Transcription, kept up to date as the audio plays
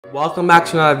Welcome back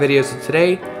to another video. So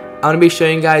today I'm going to be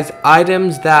showing you guys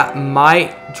items that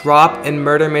might drop in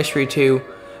Murder Mystery 2.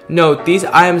 Note, these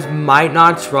items might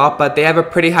not drop, but they have a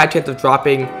pretty high chance of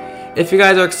dropping. If you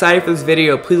guys are excited for this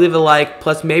video, please leave a like,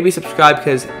 plus maybe subscribe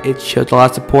because it shows a lot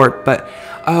of support. But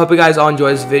I hope you guys all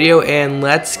enjoy this video and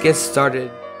let's get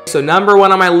started. So number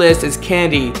one on my list is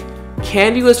Candy.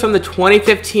 Candy was from the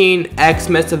 2015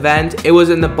 Xmas event. It was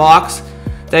in the box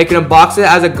that you can unbox it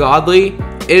as a godly.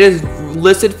 It is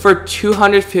listed for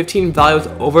 215 value with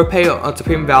overpay on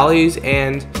supreme values,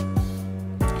 and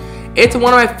it's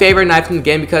one of my favorite knives in the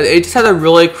game because it just has a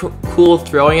really cool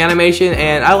throwing animation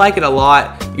and I like it a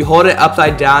lot. You hold it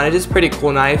upside down. It's just a pretty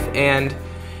cool knife, and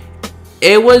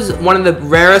it was one of the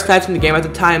rarest knives in the game at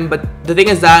the time. But the thing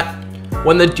is that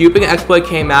when the duping exploit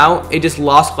came out, it just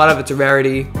lost a lot of its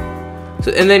rarity. So,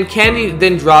 and then Candy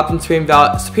then dropped in Supreme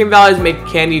Value. Supreme Values made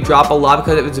Candy drop a lot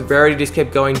because its rarity just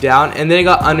kept going down, and then it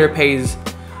got underpays.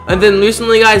 And then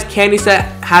recently, guys, Candy set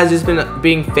has just been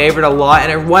being favored a lot,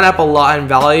 and it went up a lot in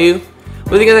value.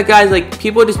 But the thing is that, guys, like,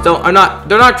 people just they're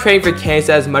not trading for Candy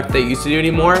set as much as they used to do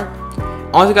anymore.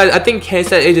 Honestly, guys, I think Candy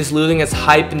set is just losing its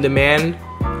hype and demand.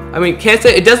 I mean, Candy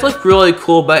set, it does look really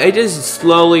cool, but it is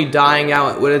slowly dying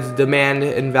out with its demand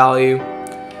and value.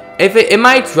 If it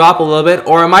might drop a little bit,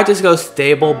 or it might just go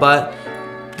stable, but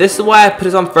this is why I put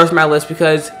it on first on my list,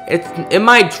 because it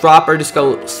might drop or just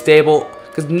go stable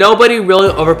because nobody really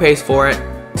overpays for it.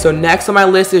 So next on my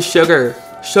list is Sugar.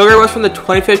 Sugar was from the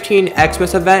 2015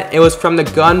 Xmas event. It was from the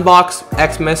Gunbox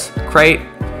Xmas crate,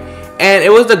 and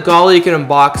it was the golly you can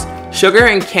unbox. Sugar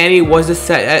and Candy was the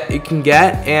set that you can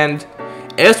get, and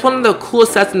it's one of the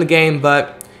coolest sets in the game,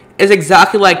 but it's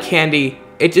exactly like Candy.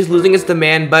 It's just losing its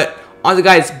demand. But honestly,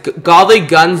 guys, godly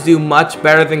guns do much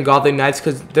better than godly knives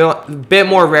because they're a bit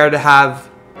more rare to have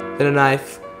than a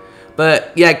knife.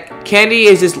 But yeah,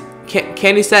 Candy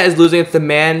set is losing its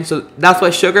demand, so that's why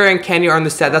Sugar and Candy are on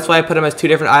the set. That's why I put them as two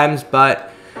different items.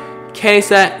 But Candy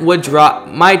set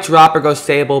might drop or go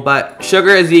stable, but Sugar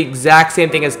is the exact same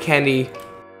thing as Candy.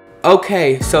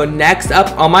 Okay, so next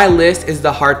up on my list is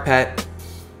the Heart Pet.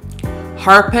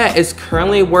 Heart Pet is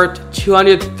currently worth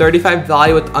 235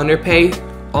 value with underpay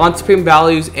on supreme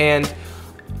values, and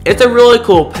it's a really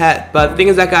cool pet. But the thing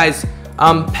is that, guys,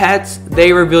 pets,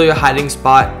 they reveal your hiding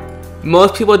spot.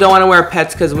 Most people don't want to wear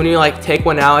pets because when you like take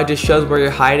one out, it just shows where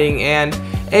you're hiding and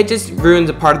it just ruins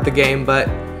a part of the game. But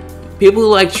people who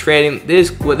like trading, they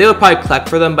would probably collect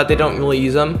for them, but they don't really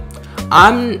use them.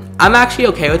 I'm actually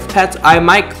okay with pets. I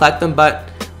might collect them, but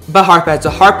Heart Pet. So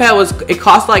Heart Pet it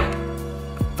cost like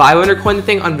 500 coins, I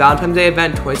think, on Valentine's Day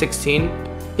event 2016.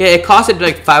 Yeah, it costed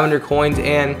like 500 coins,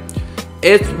 and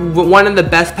it's one of the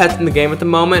best pets in the game at the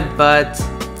moment, but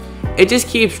it just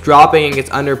keeps dropping and gets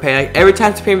underpaid. Like, every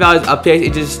time Supreme Values updates,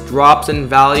 it just drops in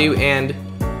value, and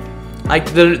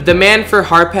like the demand for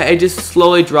Heart Pet, it just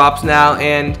slowly drops now,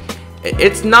 and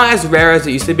it's not as rare as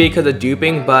it used to be because of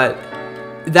duping, but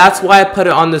that's why I put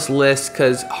it on this list,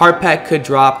 because Heart Pet could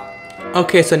drop.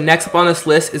 Okay, so next up on this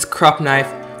list is Krupp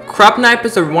Knife. Krupp Knife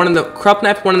is one of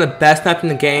the best knives in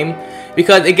the game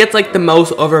because it gets like the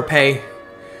most overpay.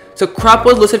 So Krupp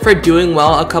was listed for doing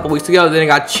well a couple weeks ago, then it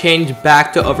got changed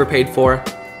back to overpaid for.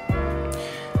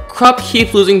 Krupp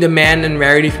keeps losing demand and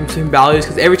rarity from Supreme Values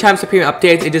because every time Supreme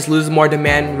updates, it just loses more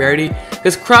demand and rarity.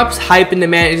 Because Krupp's hype and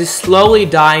demand is just slowly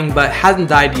dying, but hasn't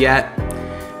died yet.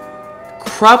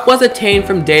 Krupp was attained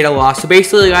from data loss. So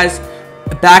basically, guys,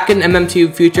 back in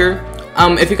MM2 future,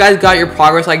 if you guys got your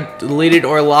progress like deleted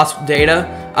or lost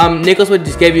data, Nicholas would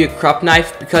just give you a Krupp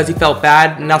knife because he felt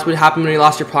bad, and that's what happened when you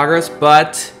lost your progress.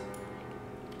 But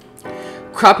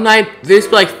Krupp knife,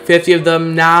 there's like 50 of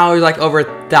them now. There's like over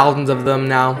thousands of them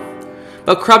now.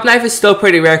 But Krupp knife is still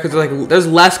pretty rare because there's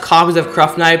less copies of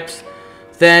Krupp knives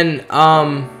than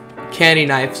Candy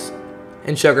knives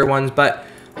and Sugar ones. But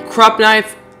Krupp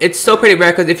knife, it's still pretty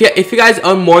rare because if you guys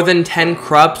own more than 10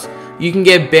 Krupps, you can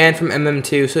get banned from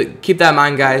MM2, so keep that in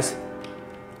mind, guys.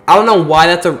 I don't know why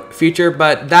that's a feature,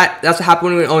 but that's what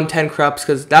happened when we own 10 Krupps,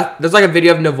 because there's like a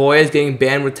video of Navoya's getting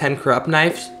banned with 10 Krupp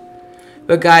knives.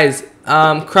 But guys,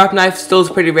 Krupp knife still is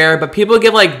pretty rare, but people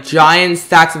give like giant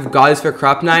stacks of godlies for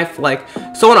Krupp knife. Like,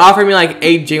 someone offered me like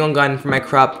 8 jingle gun for my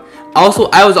Krupp. I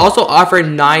was also offered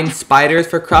 9 spiders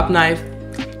for Krupp knife.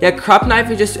 Yeah, Krupp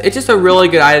knife is just a really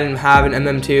good item to have in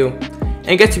MM2, and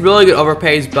it gets really good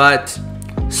overpays, but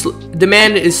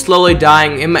demand is slowly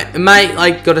dying. It might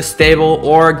like go to stable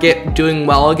or get doing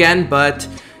well again, but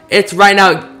it's right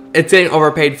now it's getting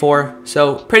overpaid for.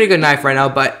 So pretty good knife right now,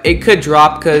 but it could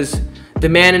drop because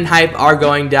demand and hype are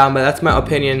going down, but that's my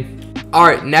opinion.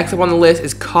 Alright, next up on the list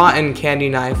is Cotton Candy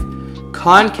Knife.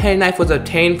 Cotton Candy Knife was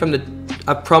obtained from the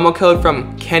a promo code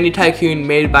from Candy Tycoon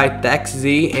made by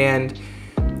ThexZ, and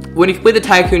when you complete the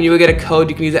Tycoon, you will get a code.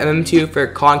 You can use the MM2 for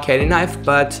cotton candy knife,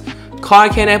 but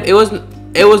cotton candy knife,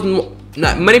 it was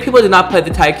not, many people did not play the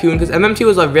Tycoon because MM2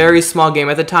 was a very small game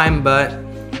at the time, but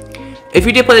if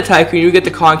you did play the Tycoon, you get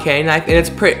the cotton candy knife, and it's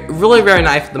really very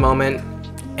nice at the moment.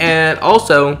 And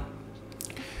also,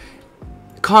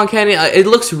 cotton candy, it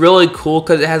looks really cool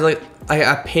because it has like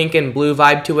a pink and blue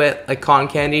vibe to it, like cotton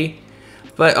candy.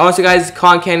 But also, guys,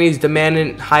 cotton candy's demand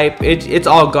and hype, it's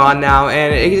all gone now,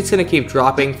 and it's gonna keep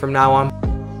dropping from now on.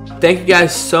 Thank you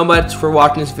guys so much for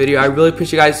watching this video. I really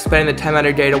appreciate you guys spending the time out of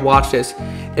your day to watch this.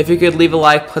 If you could leave a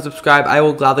like, plus subscribe, I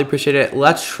will gladly appreciate it.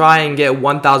 Let's try and get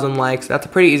 1,000 likes. That's a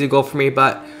pretty easy goal for me,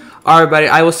 but alright, everybody,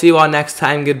 I will see you all next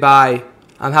time. Goodbye.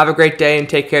 Have a great day and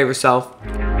take care of yourself.